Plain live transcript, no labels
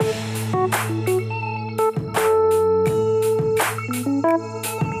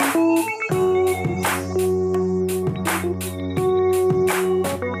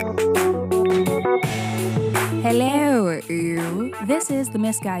the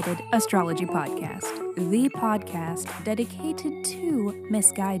Misguided Astrology Podcast, the podcast dedicated to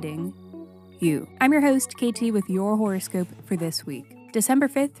misguiding you. I'm your host, KT, with your horoscope for this week, December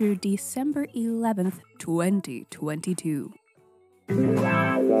 5th through December 11th, 2022.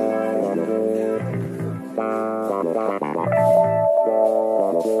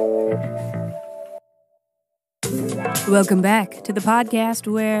 Welcome back to the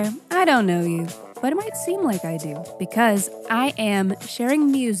podcast where I don't know you, but it might seem like I do, because I am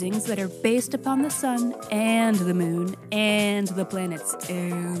sharing musings that are based upon the sun and the moon and the planets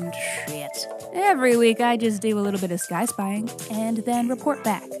and shit. Every week I just do a little bit of sky spying and then report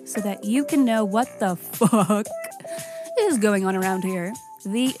back so that you can know what the fuck is going on around here.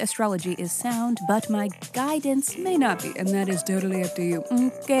 The astrology is sound, but my guidance may not be, and that is totally up to you.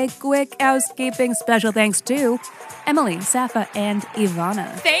 Okay, quick housekeeping. Special thanks to Emily, Safa, and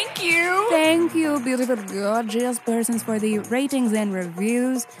Ivana. Thank you! Thank you, beautiful, gorgeous persons, for the ratings and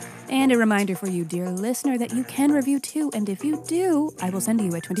reviews. And a reminder for you, dear listener, that you can review too, and if you do, I will send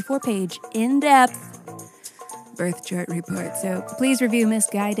you a 24-page, in-depth birth chart report. So please review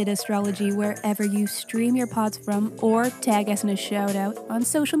Misguided Astrology wherever you stream your pods from, or tag us in a shout out on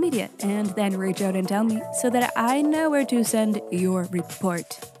social media, and then reach out and tell me so that I know where to send your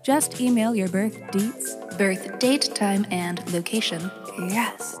report. Just email your birth deets, date, time, and location,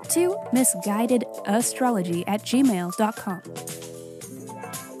 yes, to misguidedastrology@gmail.com.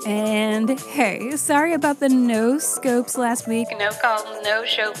 And hey, sorry about the no scopes last week. No call, no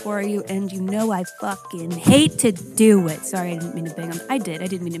show for you, and you know I fucking hate to do it. Sorry, I didn't mean to bang on. I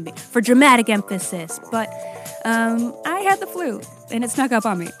didn't mean to be for dramatic emphasis, but I had the flu, and it snuck up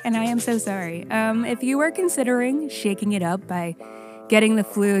on me, and I am so sorry. If you were considering shaking it up by getting the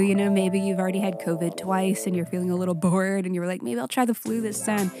flu, you know, maybe you've already had COVID twice, and you're feeling a little bored, and you were like, maybe I'll try the flu this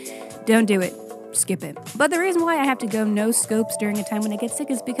time. Don't do it. Skip it. But the reason why I have to go no scopes during a time when I get sick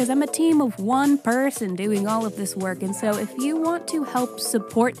is because I'm a team of one person doing all of this work. And so if you want to help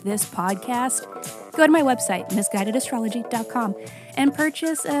support this podcast, go to my website, misguidedastrology.com, and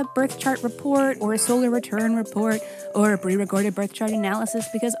purchase a birth chart report or a solar return report or a pre-recorded birth chart analysis,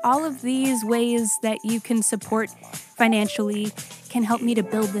 because all of these ways that you can support financially can help me to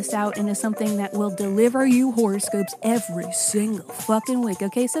build this out into something that will deliver you horoscopes every single fucking week.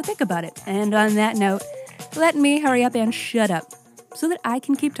 Okay, so think about it. And on that note, let me hurry up and shut up so that I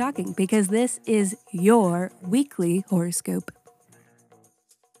can keep talking, because this is your weekly horoscope.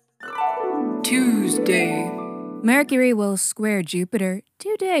 Tuesday. Mercury will square Jupiter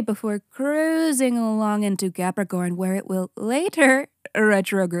today before cruising along into Capricorn, where it will later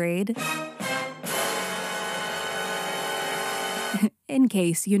retrograde. In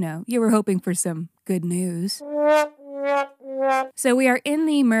case, you know, you were hoping for some good news. So we are in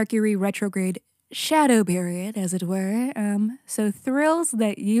the Mercury retrograde shadow period, as it were. So thrills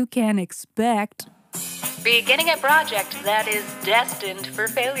that you can expect. Beginning a project that is destined for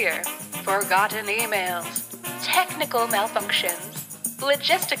failure. Forgotten emails. Technical malfunctions.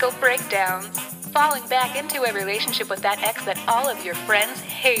 Logistical breakdowns. Falling back into a relationship with that ex that all of your friends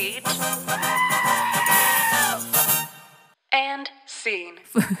hate. And scene.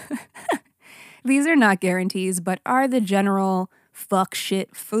 These are not guarantees, but are the general fuck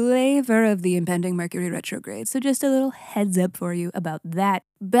shit flavor of the impending Mercury retrograde. So just a little heads up for you about that.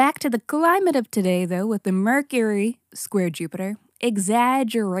 Back to the climate of today, though, with the Mercury square Jupiter.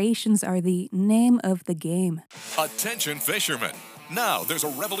 Exaggerations are the name of the game. Attention fishermen. Now there's a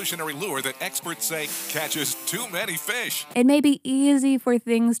revolutionary lure that experts say catches too many fish. It may be easy for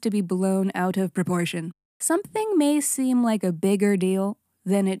things to be blown out of proportion. Something may seem like a bigger deal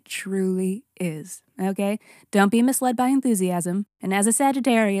than it truly is, okay? Don't be misled by enthusiasm. And as a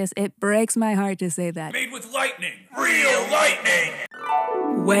Sagittarius, it breaks my heart to say that. Made with lightning. Real lightning.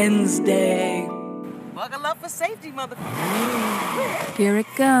 Wednesday. Buckle up for safety, motherfucker. Here it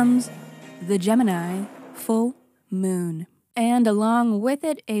comes. The Gemini full moon. And along with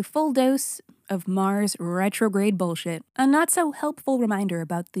it, a full dose of Mars retrograde bullshit. A not-so-helpful reminder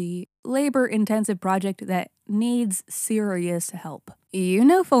about the labor-intensive project that needs serious help. You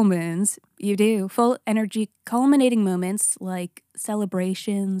know full moons. You do. Full energy culminating moments like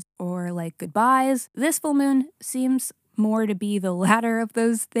celebrations or like goodbyes. This full moon seems more to be the latter of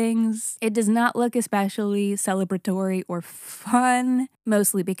those things. It does not look especially celebratory or fun,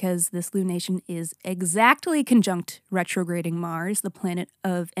 mostly because this lunation is exactly conjunct retrograding Mars, the planet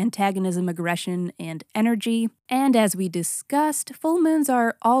of antagonism, aggression, and energy. And as we discussed, full moons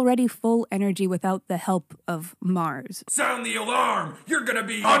are already full energy without the help of Mars. Sound the alarm. You're gonna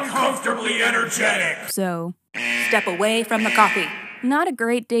be uncomfortably energetic. So, step away from the coffee. Not a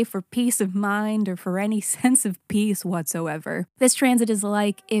great day for peace of mind or for any sense of peace whatsoever. This transit is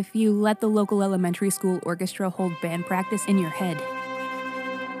like if you let the local elementary school orchestra hold band practice in your head.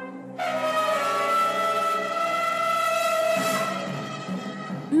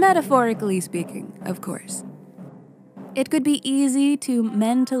 Metaphorically speaking, of course. It could be easy to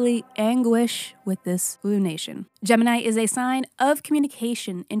mentally anguish with this lunation. Gemini is a sign of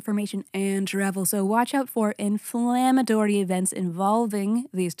communication, information, and travel, so watch out for inflammatory events involving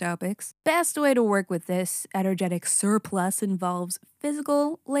these topics. Best way to work with this energetic surplus involves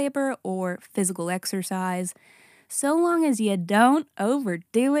physical labor or physical exercise. So long as you don't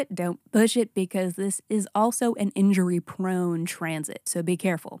overdo it, don't push it, because this is also an injury-prone transit, so be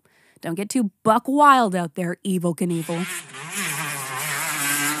careful. Don't get too buck wild out there, Evel Knievel.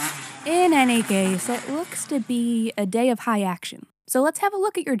 In any case, it looks to be a day of high action. So let's have a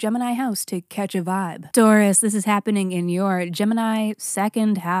look at your Gemini house to catch a vibe. Taurus, this is happening in your Gemini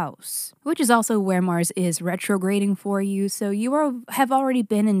second house, which is also where Mars is retrograding for you. So you have already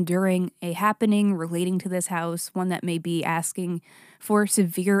been enduring a happening relating to this house, one that may be asking for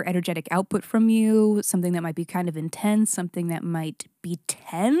severe energetic output from you, something that might be kind of intense, something that might be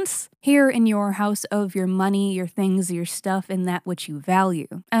tense. Here in your house of your money, your things, your stuff, and that which you value.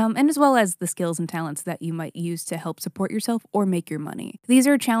 And as well as the skills and talents that you might use to help support yourself or make your money. These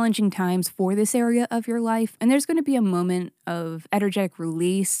are challenging times for this area of your life, and there's going to be a moment of energetic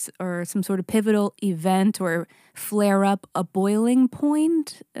release or some sort of pivotal event or flare up, a boiling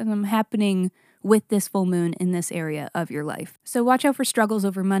point happening with this full moon in this area of your life. So watch out for struggles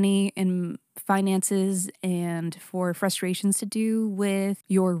over money and finances and for frustrations to do with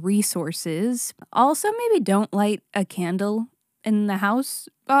your resources. Also, maybe don't light a candle in the house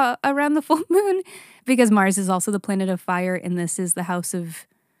around the full moon, because Mars is also the planet of fire and this is the house of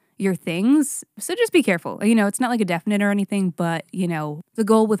your things. So just be careful. It's not like a definite or anything, but, the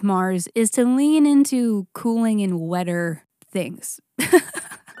goal with Mars is to lean into cooling and wetter things.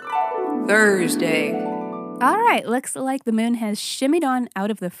 Thursday. All right, looks like the moon has shimmied on out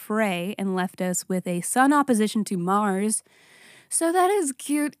of the fray and left us with a sun opposition to Mars. So that is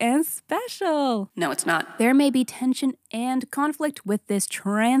cute and special. No, it's not. There may be tension and conflict with this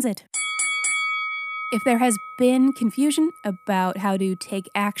transit. If there has been confusion about how to take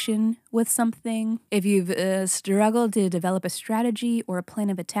action with something, if you've struggled to develop a strategy or a plan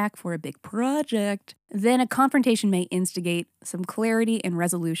of attack for a big project, then a confrontation may instigate some clarity and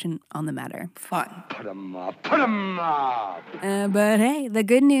resolution on the matter. Fun. Put 'em up, put 'em up. But hey, the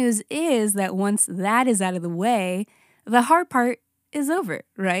good news is that once that is out of the way, the hard part is over,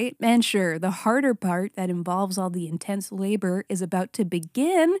 right? And sure, the harder part that involves all the intense labor is about to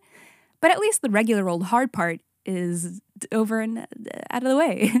begin, but at least the regular old hard part is over and out of the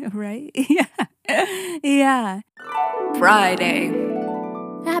way, right? Yeah. Friday.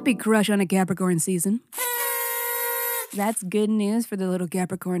 Happy crush on a Capricorn season. That's good news for the little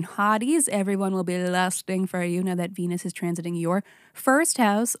Capricorn hotties. Everyone will be lusting for you now that Venus is transiting your first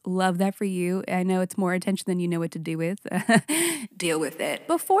house. Love that for you. I know it's more attention than you know what to do with. Deal with it.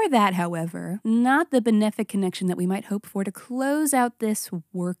 Before that, however, not the benefic connection that we might hope for to close out this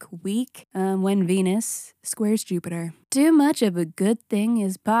work week when Venus squares Jupiter. Too much of a good thing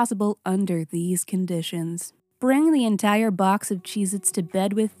is possible under these conditions. Bring the entire box of Cheez-Its to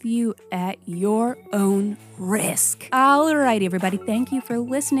bed with you at your own risk. All right, everybody. Thank you for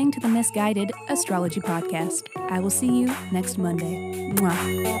listening to the Misguided Astrology Podcast. I will see you next Monday.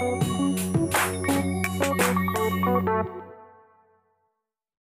 Mwah.